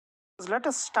Let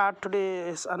us start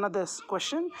today's another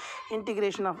question.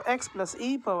 Integration of x plus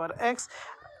e power x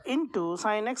into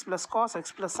sin x plus cos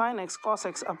x plus sin x cos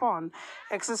x upon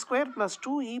x square plus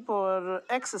 2 e power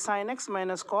x sin x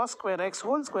minus cos square x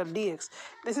whole square dx.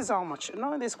 This is how much.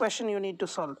 Now this question you need to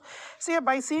solve. See,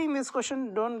 by seeing this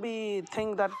question, don't be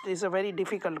think that is a very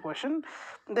difficult question.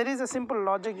 There is a simple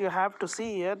logic you have to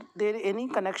see here. There any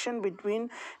connection between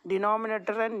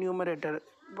denominator and numerator.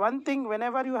 One thing,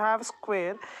 whenever you have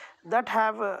square that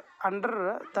have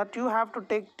under that, you have to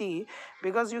take t,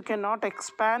 because you cannot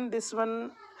expand this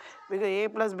one, because a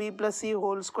plus b plus c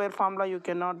whole square formula you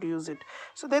cannot use it.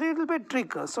 So there will be a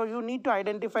trick, so you need to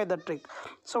identify the trick.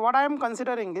 So what I am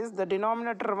considering is the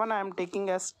denominator one I am taking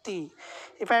as t.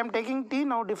 If I am taking t,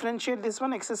 now differentiate this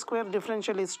one, x square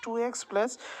differential is 2x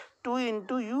plus 2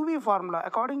 into uv formula.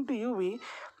 According to uv,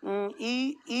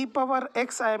 e power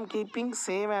x I am keeping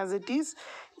same as it is.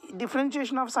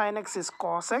 Differentiation of sin x is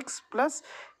cos x, plus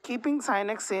keeping sin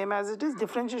x same as it is,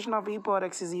 differentiation of e power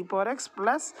x is e power x,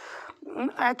 plus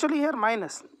actually here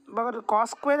minus, but cos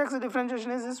square x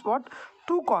differentiation is what,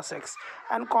 2 cos x,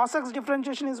 and cos x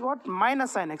differentiation is what,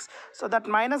 minus sin x. So that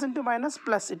minus into minus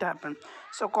plus it happened.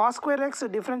 So cos square x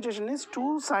differentiation is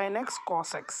 2 sin x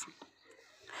cos x.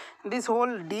 This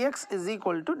whole dx is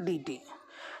equal to dt.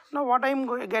 Now what I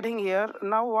am getting here,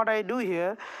 now what I do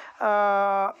here,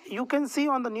 you can see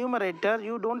on the numerator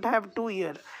you don't have 2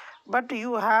 here, but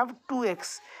you have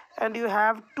 2x, and you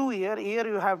have 2 here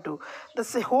you have 2.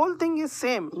 The whole thing is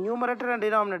same, numerator and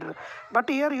denominator, but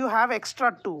here you have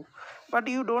extra 2, but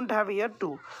you don't have here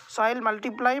 2. So I will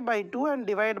multiply by 2 and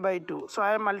divide by 2. So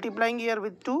I am multiplying here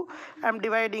with 2, I am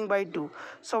dividing by 2.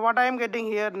 So what I am getting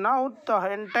here, now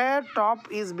the entire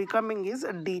top is becoming is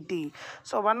dt.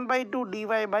 So 1 by 2 dy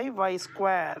by y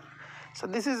square. So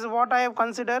this is what I have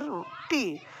considered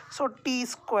t. So t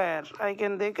square I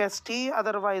can take as t,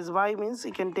 otherwise y means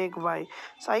you can take y.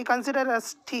 So I consider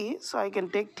as t, so I can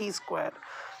take t square.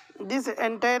 This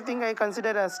entire thing I consider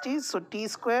as t, so t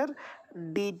square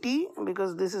dt,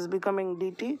 because this is becoming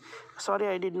dt. Sorry,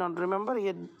 I did not remember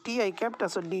here, t I kept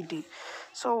as a dt.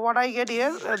 So what I get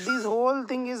here, this whole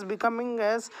thing is becoming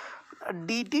as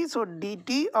dt. So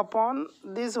dt upon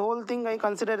this whole thing I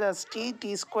consider as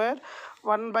t square,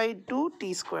 1 by 2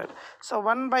 t square. So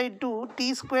 1 by 2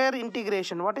 t square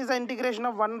integration. What is the integration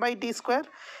of 1 by t square?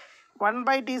 1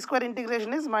 by t square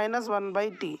integration is minus 1 by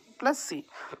t plus c.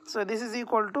 So this is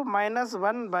equal to minus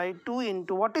 1 by 2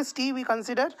 into, what is t we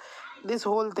consider? This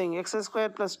whole thing, x square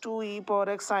plus 2 e power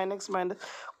x sin x minus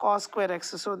cos square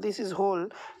x. So this is whole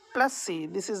plus c.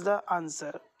 This is the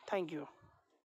answer. Thank you.